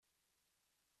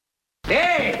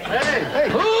Hey,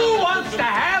 who wants to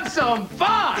have some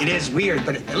fun? It is weird,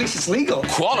 but at least it's legal.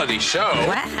 Quality show.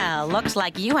 Wow, looks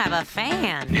like you have a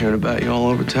fan. Hearing about you all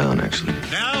over town, actually.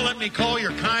 Now let me call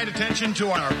your kind attention to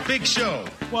our big show.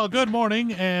 Well, good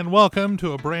morning and welcome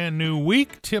to a brand new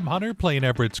week. Tim Hunter playing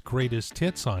Everett's greatest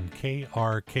hits on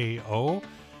KRKO.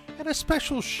 And a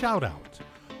special shout out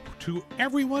to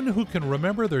everyone who can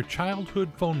remember their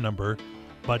childhood phone number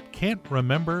but can't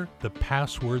remember the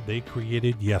password they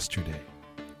created yesterday.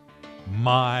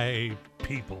 My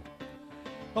people.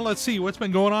 Well, let's see what's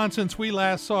been going on since we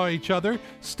last saw each other.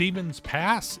 Stevens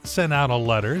Pass sent out a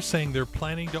letter saying they're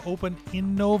planning to open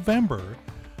in November.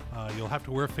 You'll have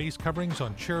to wear face coverings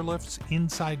on chairlifts,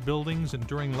 inside buildings, and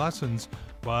during lessons.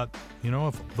 But,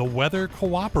 if the weather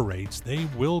cooperates, they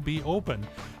will be open.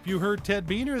 You heard Ted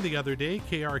Beener the other day,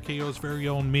 KRKO's very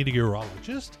own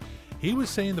meteorologist. He was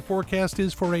saying the forecast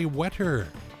is for a wetter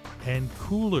and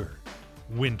cooler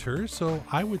winter, so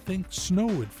I would think snow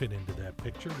would fit into that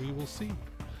picture. We will see.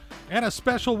 And a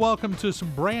special welcome to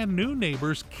some brand new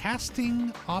neighbors,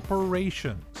 Casting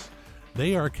Operations.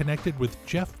 They are connected with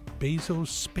Jeff Bezos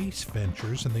Space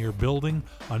Ventures, and they are building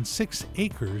on 6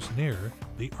 acres near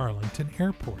the Arlington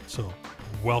Airport. So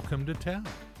welcome to town.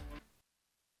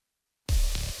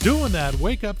 Doing that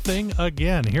wake-up thing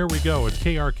again. Here we go at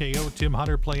KRKO. Tim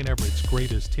Hunter playing Everett's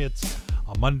greatest hits.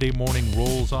 A Monday morning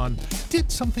rolls on.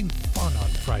 Did something fun on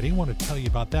Friday. I want to tell you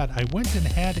about that. I went and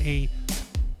had a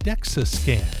DEXA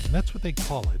scan. That's what they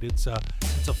call it. It's a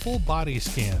full body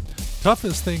scan.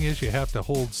 Toughest thing is you have to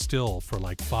hold still for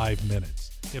like 5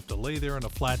 minutes. You have to lay there on a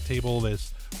flat table.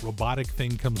 This robotic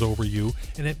thing comes over you,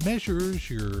 and it measures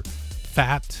your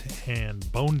fat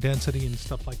and bone density and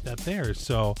stuff like that there.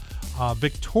 So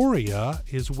Victoria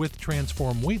is with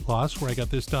Transform Weight Loss, where I got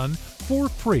this done for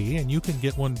free, and you can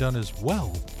get one done as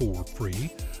well for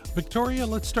free. Victoria,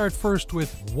 let's start first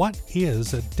with what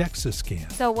is a DEXA scan?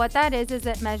 So what that is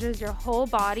it measures your whole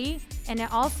body, and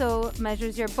it also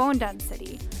measures your bone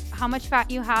density, how much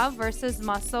fat you have versus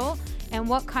muscle, and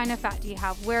what kind of fat do you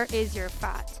have? Where is your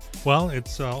fat? Well,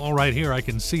 it's all right here. I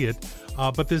can see it.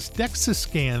 But this DEXA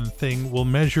scan thing will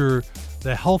measure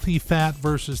the healthy fat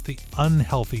versus the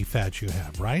unhealthy fat you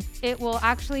have, right? It will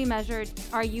actually measure,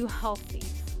 are you healthy?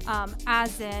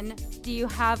 As in, do you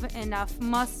have enough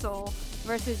muscle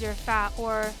versus your fat,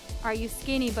 or are you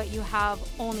skinny but you have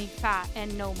only fat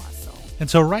and no muscle? And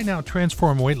so right now,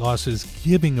 Transform Weight Loss is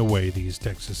giving away these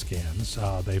DEXA scans.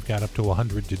 They've got up to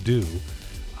 100 to do.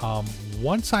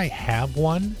 Once I have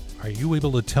one, are you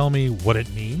able to tell me what it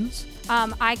means?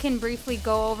 I can briefly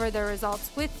go over the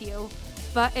results with you,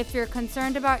 but if you're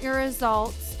concerned about your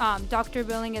results, Dr.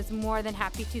 Billing is more than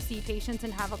happy to see patients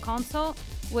and have a consult,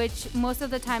 which most of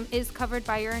the time is covered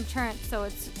by your insurance, so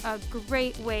it's a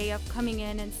great way of coming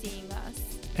in and seeing us.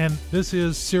 And this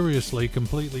is seriously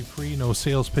completely free, no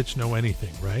sales pitch, no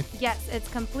anything, right? Yes, it's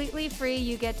completely free.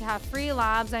 You get to have free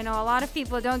labs. I know a lot of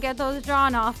people don't get those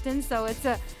drawn often, so it's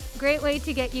a great way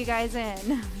to get you guys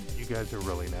in. You guys are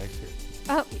really nice here.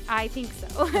 Oh, I think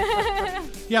so.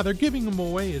 Yeah, they're giving them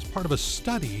away as part of a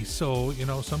study, so,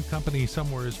 some company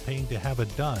somewhere is paying to have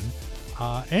it done.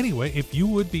 Anyway, if you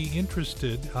would be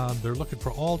interested, they're looking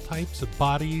for all types of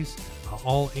bodies,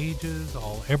 all ages,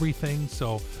 all everything.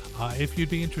 So if you'd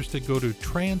be interested, go to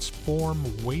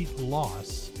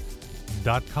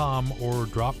transformweightloss.com or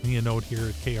drop me a note here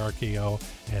at KRKO,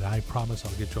 and I promise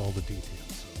I'll get you all the details.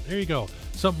 So there you go.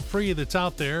 Something free that's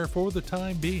out there for the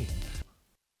time being.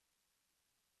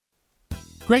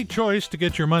 Great choice to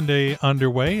get your Monday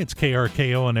underway. It's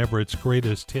KRKO and Everett's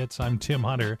greatest hits. I'm Tim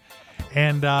Hunter.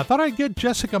 And thought I'd get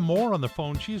Jessica Moore on the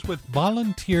phone. She's with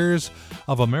Volunteers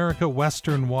of America,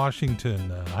 Western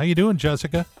Washington. How you doing,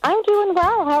 Jessica? I'm doing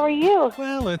well. How are you?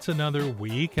 Well, it's another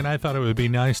week, and I thought it would be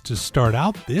nice to start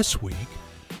out this week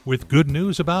with good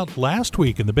news about last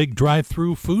week in the big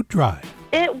drive-through food drive.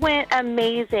 It went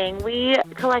amazing. We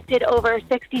collected over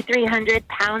 6,300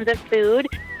 pounds of food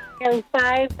and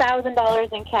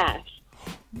 $5,000 in cash.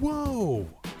 Whoa.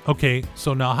 Okay,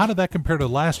 so now how did that compare to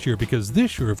last year? Because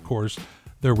this year, of course,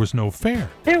 there was no fair.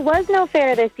 There was no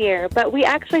fair this year, but we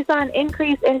actually saw an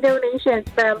increase in donations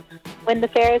from when the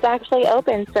fair is actually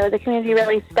open. So the community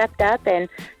really stepped up and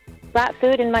brought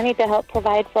food and money to help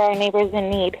provide for our neighbors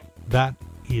in need. That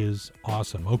is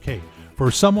awesome. Okay, for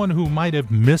someone who might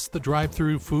have missed the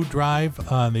drive-through food drive,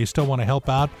 they still want to help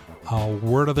out,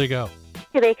 where do they go?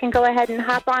 They can go ahead and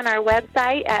hop on our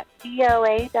website at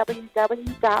voaww.org.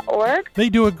 They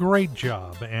do a great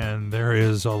job, and there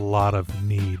is a lot of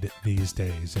need these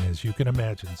days, as you can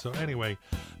imagine. So anyway,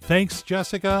 thanks,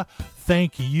 Jessica.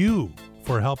 Thank you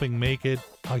for helping make it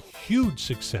a huge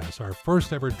success, our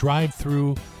first ever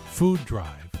drive-through food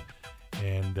drive.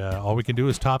 And all we can do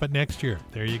is top it next year.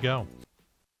 There you go.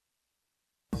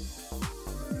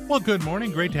 Well, good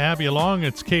morning. Great to have you along.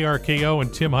 It's KRKO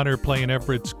and Tim Hunter playing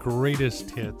Everett's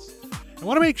greatest hits. I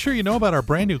want to make sure you know about our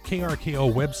brand new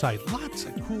KRKO website. Lots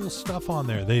of cool stuff on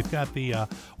there. They've got the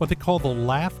what they call the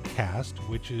Laugh Cast,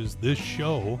 which is this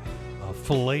show,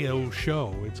 Filet-O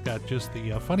show. It's got just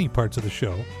the funny parts of the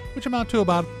show, which amount to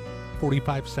about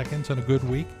 45 seconds on a good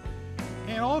week.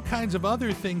 And all kinds of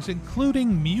other things,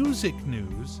 including music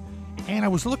news. And I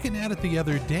was looking at it the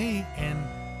other day, and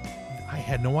I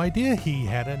had no idea he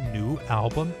had a new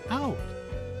album out.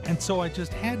 And so I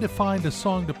just had to find a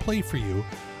song to play for you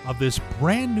of this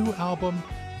brand new album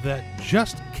that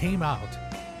just came out.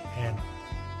 And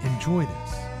enjoy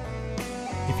this,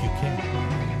 if you can.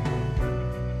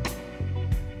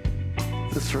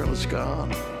 The thrill is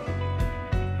gone.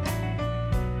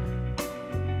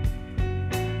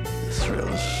 The thrill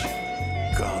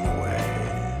has gone away.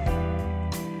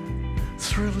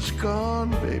 Thrill is gone,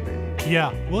 baby.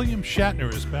 Yeah, William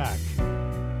Shatner is back.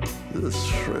 The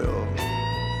thrill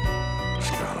has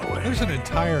gone away. There's an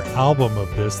entire album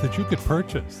of this that you could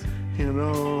purchase. You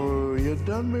know, you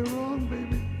done me wrong,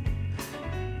 baby.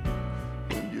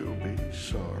 And you'll be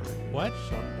sorry. What?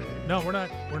 Someday. No, we're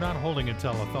not holding a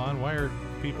telethon. Why are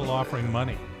people offering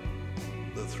money?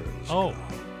 The thrill is Oh,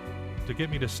 gone. to get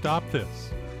me to stop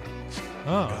this.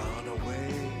 Oh, Gone away.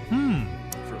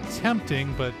 From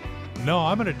tempting, but no,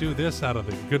 I'm going to do this out of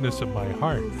the goodness of my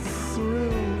heart. the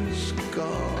thrill is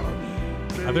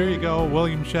gone. Now, there you go,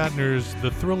 William Shatner's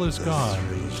The Thrill Is Gone,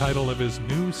 the title of his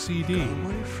new CD,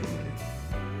 Away from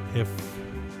me. if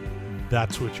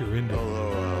that's what you're into.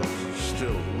 Although I'll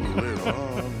still live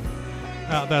on.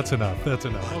 That's enough. That's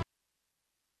enough.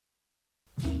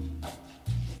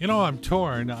 You know, I'm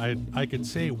torn. I could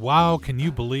say, wow, can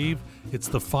you believe it's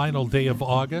the final day of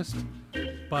August?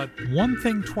 But one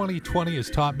thing 2020 has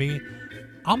taught me,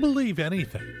 I'll believe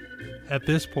anything at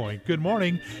this point. Good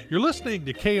morning. You're listening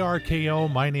to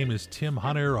KRKO. My name is Tim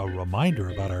Hunter. A reminder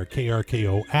about our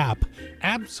KRKO app.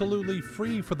 Absolutely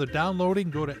free for the downloading.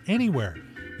 Go to anywhere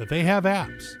that they have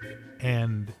apps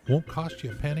and won't cost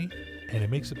you a penny. And it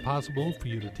makes it possible for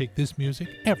you to take this music,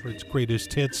 Everett's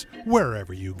greatest hits,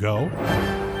 wherever you go.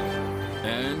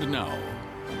 And now,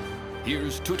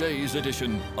 here's today's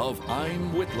edition of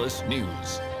I'm Witless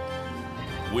News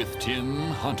with Tim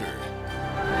Hunter.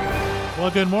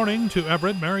 Well, good morning to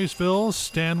Everett, Marysville,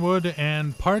 Stanwood,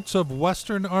 and parts of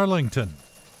western Arlington.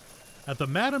 At the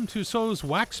Madame Tussauds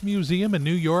Wax Museum in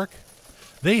New York,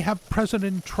 they have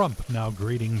President Trump now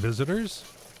greeting visitors.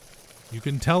 You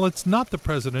can tell it's not the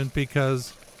president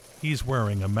because he's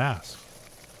wearing a mask.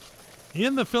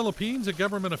 In the Philippines, a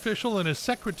government official and his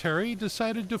secretary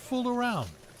decided to fool around.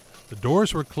 The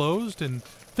doors were closed and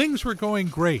things were going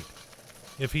great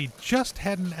if he just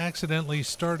hadn't accidentally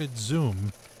started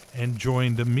Zoom and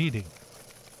joined a meeting.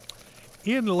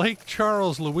 In Lake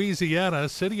Charles, Louisiana,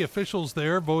 city officials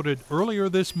there voted earlier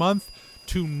this month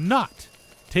to not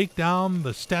take down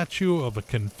the statue of a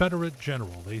Confederate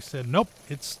general. They said, nope,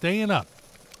 it's staying up.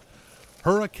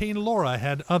 Hurricane Laura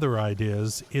had other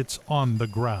ideas. It's on the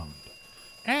ground.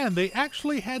 And they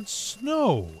actually had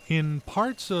snow in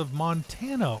parts of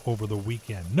Montana over the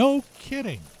weekend. No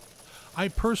kidding. I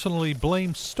personally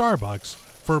blame Starbucks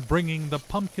for bringing the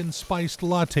pumpkin spiced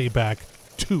latte back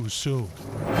too soon.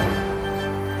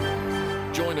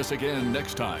 Join us again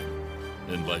next time,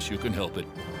 unless you can help it,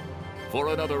 for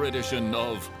another edition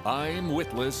of I'm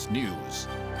Witless News.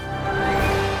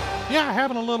 Yeah,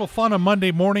 having a little fun on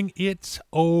Monday morning. It's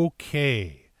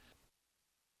okay.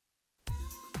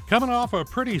 Coming off a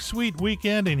pretty sweet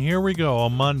weekend, and here we go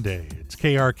on Monday. It's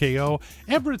KRKO,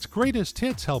 Everett's greatest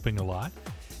hits helping a lot.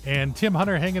 And Tim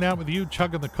Hunter hanging out with you,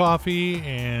 chugging the coffee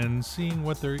and seeing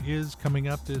what there is coming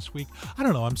up this week. I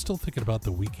don't know. I'm still thinking about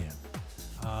the weekend.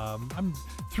 I'm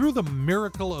through the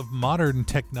miracle of modern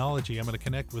technology. I'm going to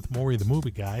connect with Maury, the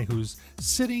movie guy, who's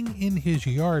sitting in his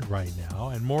yard right now.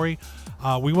 And Maury,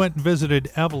 we went and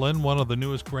visited Evelyn, one of the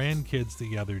newest grandkids,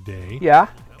 the other day. Yeah.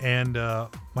 And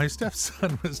my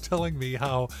stepson was telling me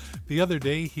how the other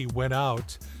day he went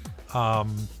out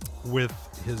with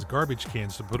his garbage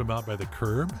cans to put them out by the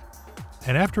curb.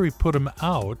 And after he put them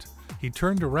out, he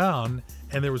turned around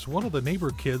and there was one of the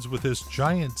neighbor kids with this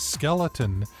giant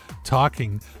skeleton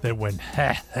talking that went,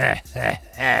 ha, ha, ha,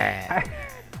 ha.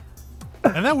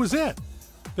 And that was it.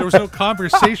 There was no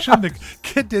conversation. The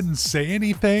kid didn't say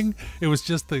anything. It was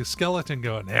just the skeleton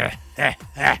going, ha, ha,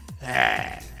 ha,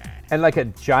 ha. And like a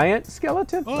giant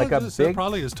skeleton? Oh, like a just big...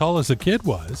 probably as tall as the kid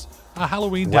was. A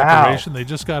Halloween decoration. They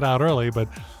just got out early, but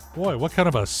Boy, what kind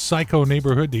of a psycho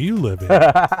neighborhood do you live in?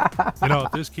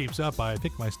 If this keeps up, I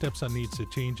think my stepson needs to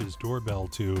change his doorbell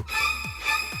to,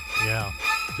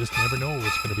 just never know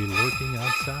what's going to be lurking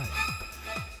outside.